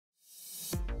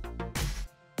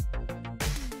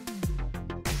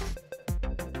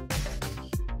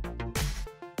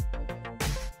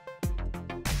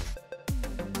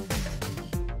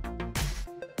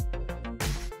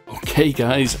Okay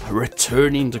guys,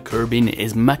 returning to Kerbin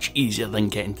is much easier than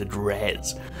getting to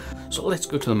Dres. So let's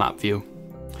go to the map view.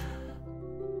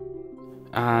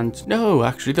 And no,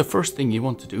 actually the first thing you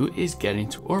want to do is get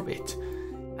into orbit.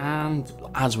 And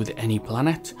as with any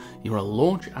planet, you want to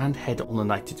launch and head on the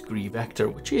 90-degree vector,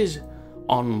 which is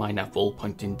on my nav ball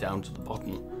pointing down to the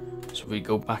bottom. So we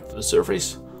go back to the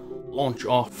surface, launch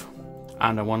off,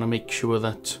 and I want to make sure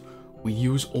that we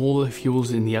use all the fuels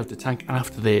in the outer tank, and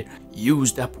after they're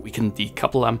used up we can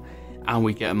decouple them and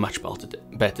we get a much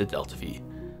better delta V.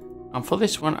 And for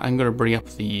this one I'm going to bring up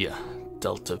the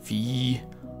delta V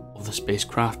of the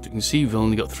spacecraft. You can see we've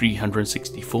only got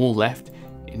 364 left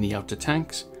in the outer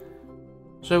tanks,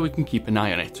 so we can keep an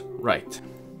eye on it. Right,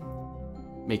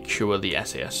 make sure the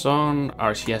SAS on,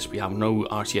 RCS, we have no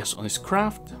RCS on this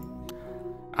craft,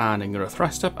 and I'm going to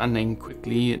thrust up and then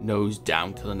quickly nose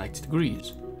down to the 90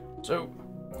 degrees. So,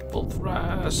 full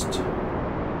thrust,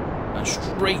 and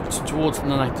straight towards the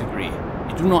 90 degree.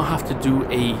 You do not have to do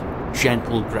a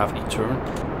gentle gravity turn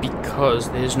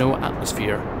because there's no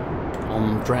atmosphere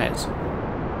on Dres,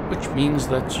 which means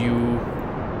that you,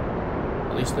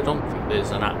 at least I don't think there's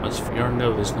an atmosphere.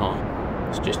 No, there's not.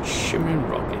 It's just shimmering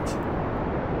rocket.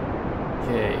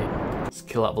 Okay, let's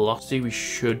kill that velocity. We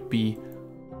should be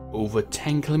over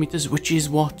 10 kilometers, which is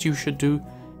what you should do,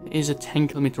 is a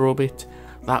 10-kilometer orbit.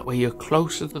 That way you're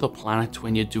closer to the planet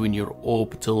when you're doing your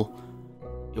orbital,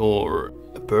 your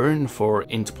burn for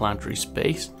interplanetary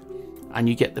space, and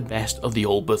you get the best of the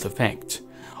all-birth effect.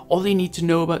 All you need to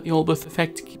know about the all-birth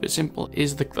effect, to keep it simple,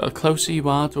 is the closer you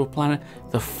are to a planet,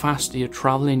 the faster you're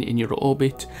traveling in your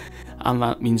orbit, and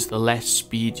that means the less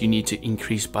speed you need to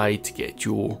increase by to get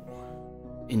your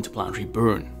interplanetary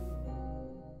burn.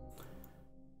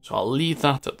 So I'll leave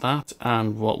that at that,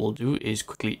 and what we'll do is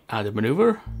quickly add a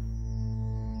maneuver.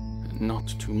 Not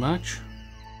too much.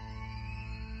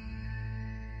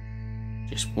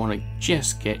 Just want to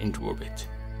get into orbit.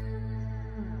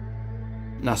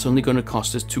 And that's only going to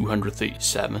cost us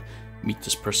 237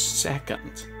 meters per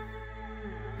second.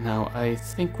 Now I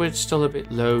think we're still a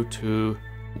bit low to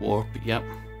warp. Yep.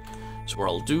 So what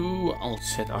I'll do, I'll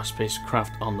set our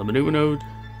spacecraft on the maneuver node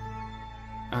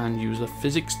and use the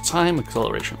physics time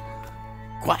acceleration.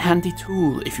 Quite a handy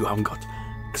tool if you haven't got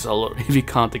if you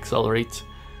can't accelerate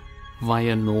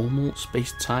via normal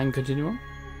space-time continuum.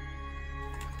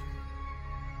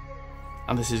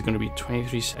 And this is going to be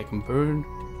 23-second burn.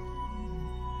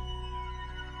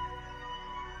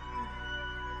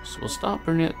 So we'll start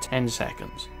burning at 10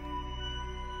 seconds.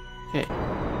 Okay.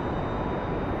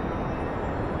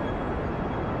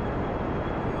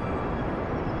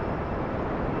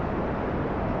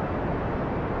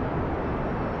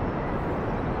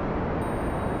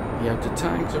 The outer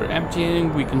tanks are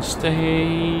emptying, we can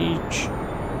stage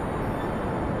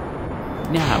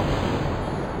now.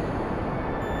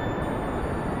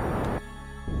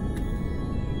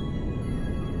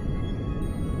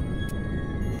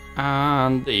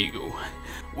 And there you go,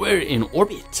 we're in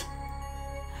orbit.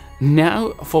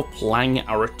 Now for planning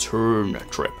our return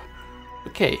trip.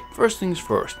 Okay, first things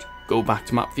first, go back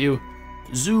to map view,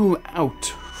 zoom out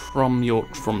from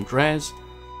Dres.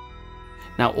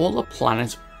 Now all the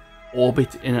planets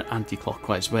orbit in an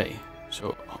anti-clockwise way, so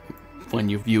when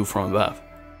you view from above.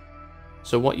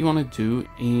 So what you want to do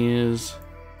is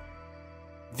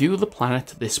view the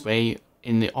planet this way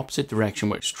in the opposite direction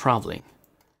where it's traveling,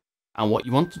 and what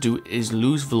you want to do is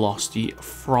lose velocity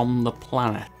from the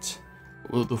planet,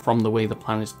 from the way the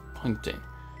planet is pointing.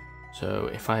 So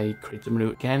if I create the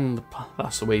maneuver again,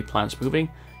 that's the way the planet's moving.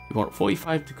 You want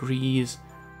 45 degrees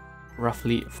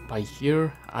roughly by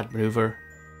here, add maneuver.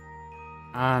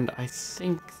 And I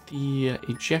think the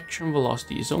ejection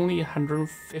velocity is only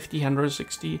 150,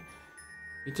 160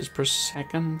 meters per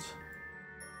second.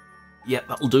 Yeah,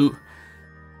 that'll do.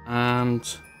 And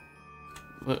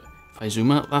if I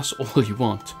zoom out, that's all you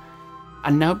want.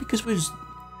 And now because we're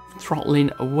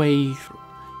throttling away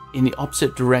in the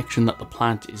opposite direction that the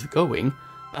planet is going,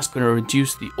 that's going to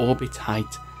reduce the orbit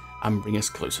height and bring us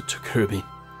closer to Kerbin.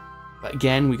 But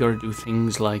again, we got to do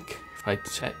things like, if I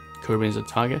set Kerbin as a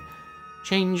target,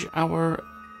 change our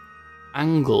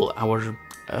angle, our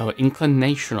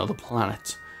inclination of the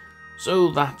planet. So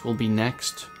that will be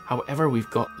next. However, we've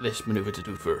got this maneuver to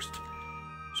do first.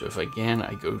 So if again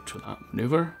I go to that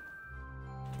maneuver,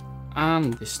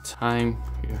 and this time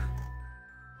here,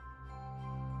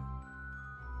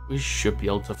 we should be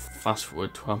able to fast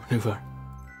forward to our maneuver.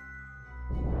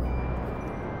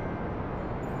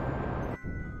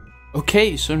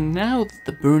 Okay, so now that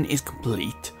the burn is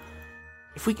complete,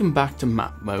 if we come back to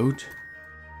map mode,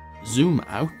 zoom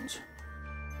out,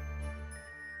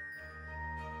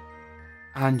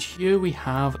 And here we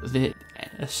have the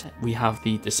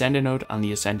descending node and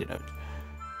the ascending node.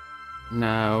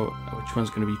 Now, which one's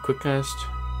going to be quickest?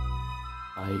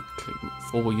 I click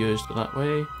 4 years to that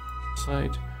way,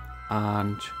 side,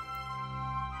 and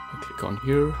I click on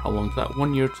here. How long is that?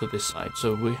 1 year to this side.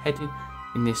 So we're heading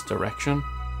in this direction.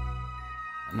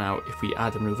 Now, if we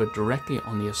add a maneuver directly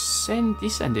on the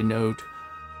descending node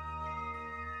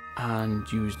and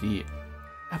use the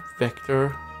up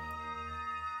vector,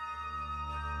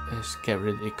 let's get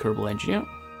rid of the Kerbal engineer.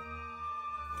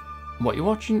 What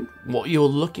you're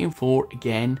looking for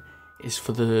again is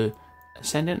for the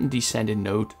ascending and descending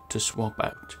node to swap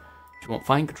out. If you want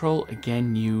fine control,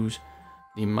 again use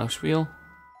the mouse wheel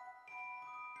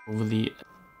over the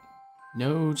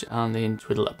nodes and then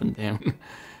twiddle up and down.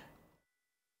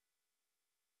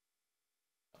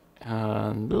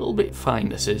 And a little bit fine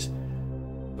this is,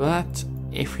 but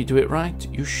if we do it right,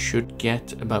 you should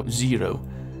get about 0.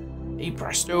 Hey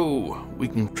presto, we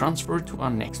can transfer to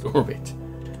our next orbit.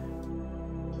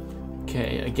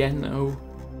 Okay, again though,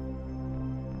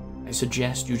 I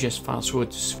suggest you just fast forward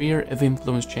to sphere of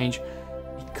influence change,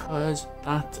 because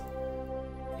that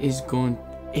is going,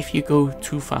 if you go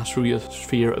too fast through your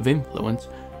sphere of influence,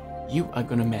 you are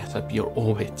going to mess up your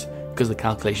orbit, because the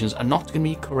calculations are not going to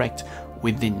be correct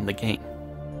within the game.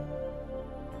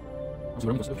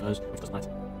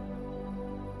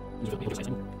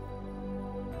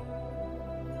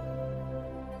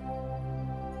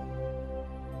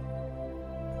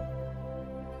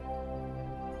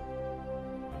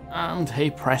 And hey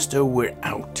presto, we're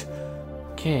out.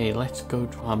 Okay, let's go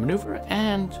to our maneuver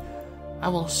and I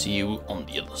will see you on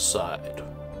the other side.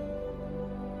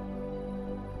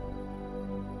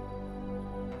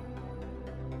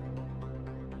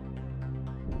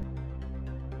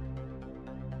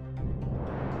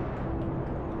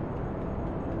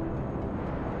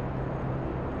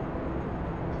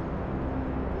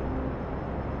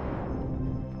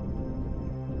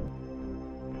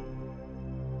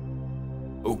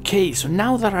 Okay, so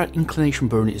now that our inclination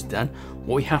burn is done,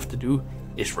 what we have to do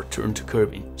is return to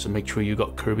Kerbin. So make sure you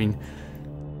got Kerbin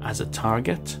as a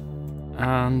target.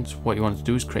 And what you want to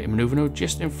do is create a maneuver node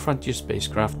just in front of your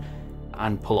spacecraft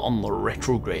and pull on the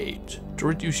retrograde to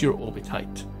reduce your orbit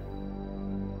height.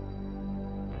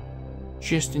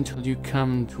 Just until you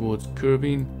come towards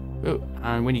Kerbin. Oh,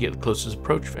 and when you get the closest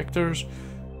approach vectors,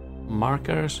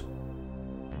 markers,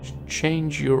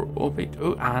 change your orbit.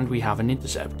 Oh, and we have an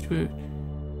intercept. Too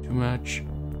much.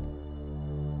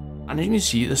 And as you can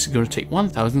see, this is going to take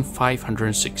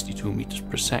 1,562 meters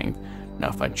per second. Now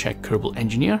if I check Kerbal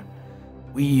Engineer,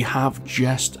 we have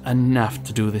just enough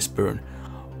to do this burn.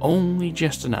 Only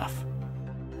just enough.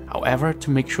 However, to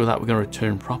make sure that we're going to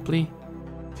return properly,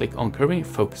 click on Kerbin,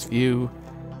 focus view,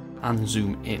 and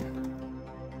zoom in.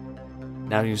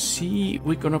 Now you see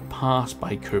we're going to pass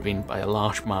by Kerbin by a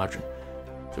large margin.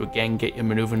 So again, get your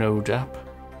maneuver node up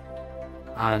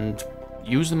and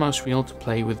use the mouse wheel to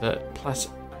play with the plus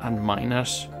and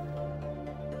minus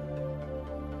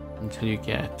until you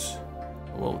get,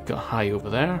 well, got high over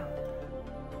there.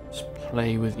 Just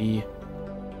play with the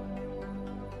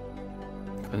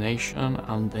inclination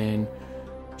and then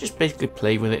just basically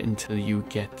play with it until you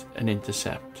get an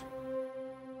intercept.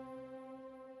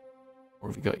 What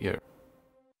have we got here?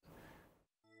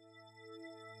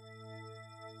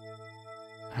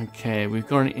 Okay, we've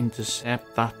got an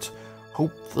intercept that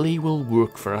hopefully will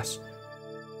work for us.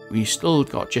 We still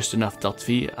got just enough delta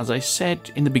V. As I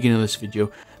said in the beginning of this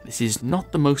video, this is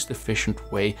not the most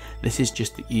efficient way, this is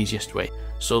just the easiest way.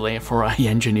 So therefore I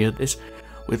engineered this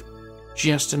with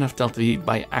just enough delta V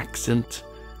by accident,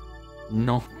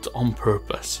 not on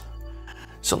purpose.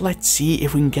 So let's see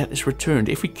if we can get this returned.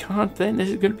 If we can't, then this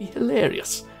is going to be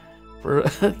hilarious for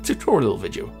a tutorial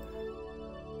video.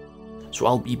 So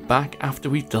I'll be back after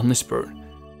we've done this burn.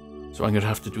 So I'm going to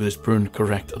have to do this burn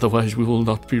correct, otherwise we will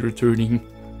not be returning.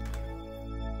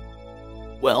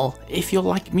 Well, if you're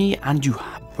like me and you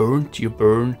have burnt your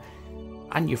burn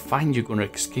and you find you're going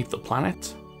to escape the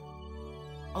planet,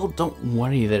 well, don't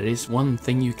worry, there is one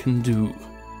thing you can do.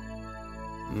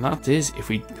 And that is, if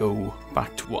we go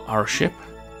back to our ship,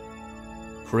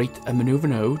 create a maneuver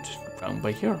node found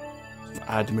by here. So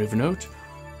add a maneuver node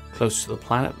close to the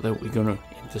planet that we're going to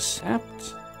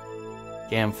intercept.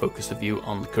 Again, focus the view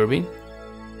on the Kerbin.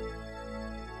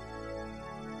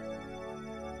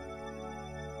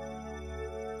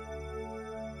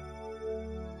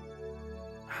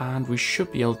 And we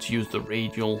should be able to use the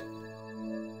radial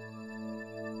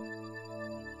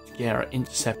to get our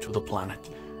intercept to the planet.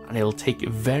 And it'll take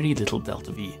very little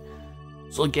delta V.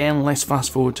 So again, let's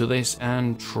fast forward to this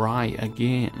and try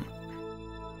again.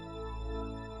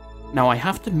 Now I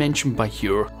have to mention by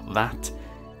here that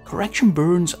correction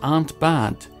burns aren't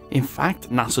bad. In fact,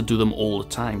 NASA do them all the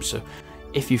time, so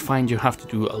if you find you have to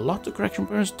do a lot of correction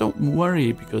burns, don't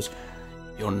worry, because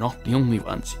you're not the only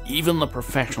ones. Even the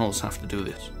professionals have to do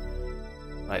this.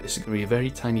 Right, this is going to be a very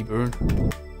tiny burn.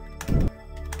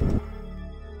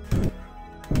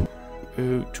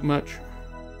 Oh, too much.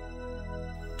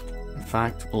 In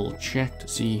fact, we'll check to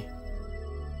see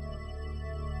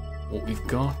what we've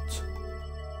got.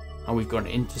 And we've got an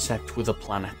intercept with a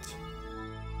planet.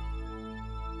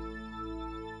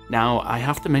 Now, I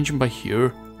have to mention by here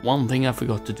one thing I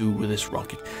forgot to do with this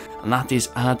rocket, and that is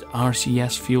add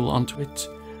RCS fuel onto it.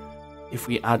 If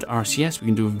we add RCS, we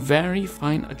can do very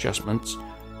fine adjustments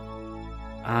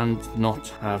and not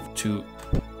have to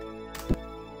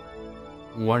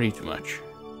worry too much.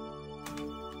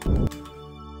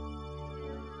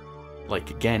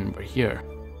 Like again, by here.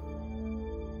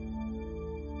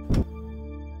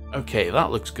 Okay,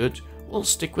 that looks good. We'll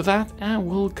stick with that and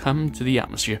we'll come to the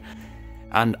atmosphere.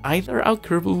 And either our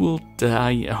Kerbal will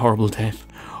die a horrible death,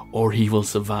 or he will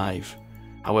survive.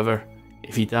 However,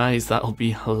 if he dies, that'll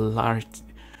be hilarious.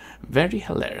 Very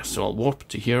hilarious. So I'll warp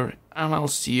to here, and I'll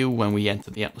see you when we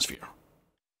enter the atmosphere.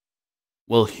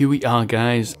 Well, here we are,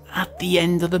 guys, at the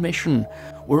end of the mission.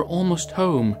 We're almost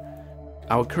home.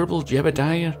 Our Kerbal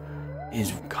Jebediah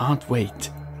can't wait.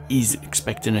 He's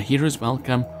expecting a hero's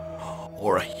welcome,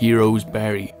 or a hero's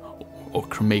berry, or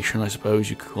cremation, I suppose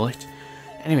you could call it.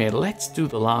 Anyway, let's do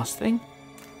the last thing.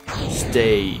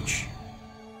 Stage.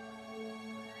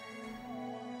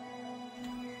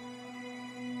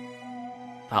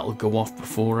 That'll go off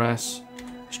before us.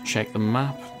 Let's check the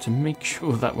map to make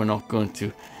sure that we're not going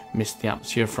to miss the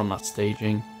atmosphere from that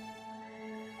staging.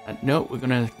 And no, we're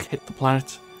going to hit the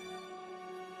planet.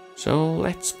 So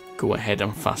let's go ahead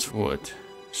and fast forward.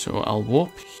 So I'll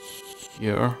warp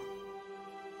here.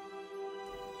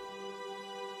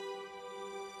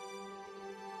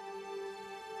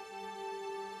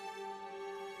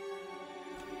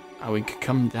 And we could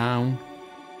come down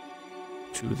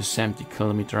to the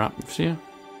 70-kilometer atmosphere.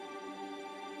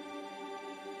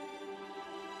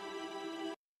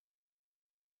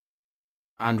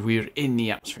 And we're in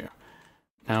the atmosphere.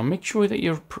 Now make sure that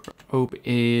your probe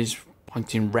is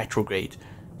pointing retrograde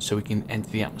so we can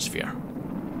enter the atmosphere.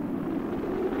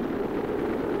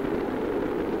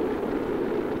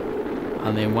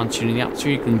 And then once you're in the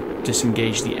atmosphere, you can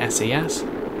disengage the SAS.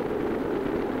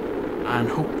 And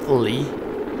hopefully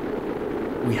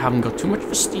we haven't got too much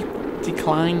of a steep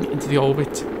decline into the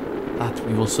orbit that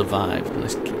we will survive.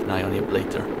 Let's keep an eye on the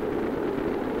ablator.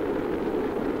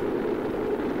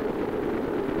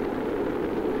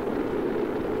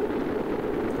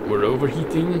 We're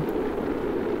overheating.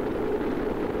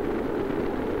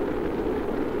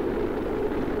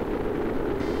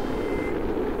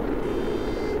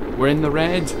 We're in the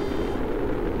red.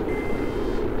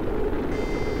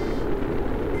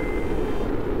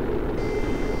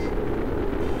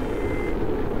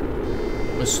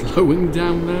 We're slowing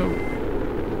down now.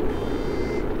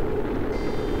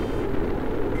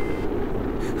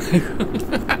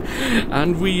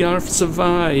 And we have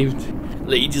survived.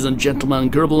 Ladies and gentlemen,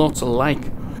 Kerbalauts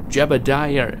alike,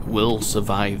 Jebediah will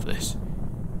survive this.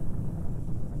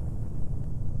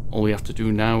 All we have to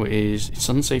do now is, it's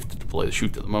unsafe to deploy the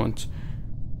chute at the moment.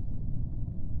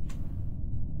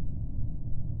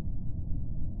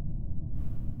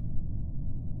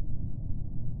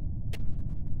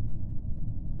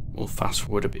 We'll fast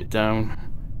forward a bit down.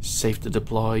 Safe to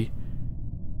deploy.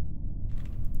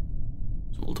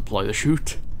 So we'll deploy the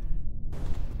chute.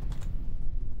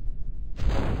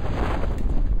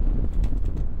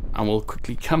 And we'll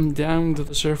quickly come down to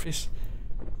the surface.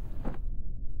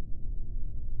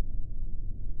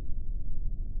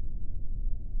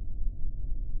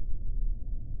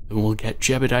 Then we'll get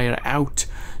Jebediah out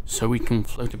so we can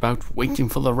float about waiting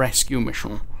for the rescue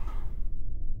mission.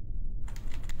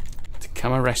 To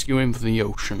come and rescue him from the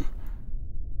ocean.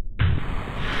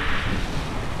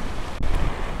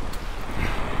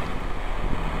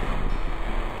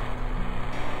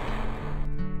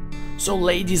 So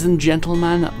ladies and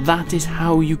gentlemen, that is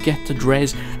how you get to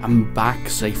Dres and back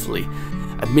safely.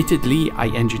 Admittedly, I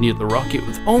engineered the rocket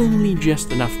with only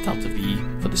just enough Delta V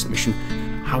for this mission.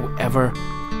 However,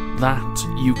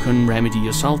 that you can remedy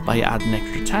yourself by adding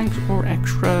extra tanks or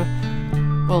extra,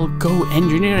 well, go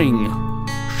engineering.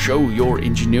 Show your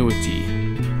ingenuity.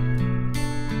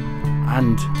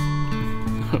 And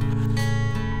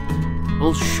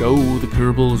we'll show the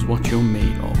Kerbals what you're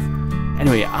made of.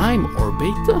 Anyway, I'm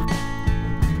Orbiter.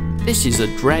 This is a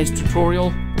Dres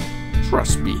tutorial.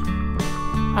 Trust me,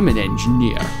 I'm an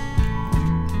engineer.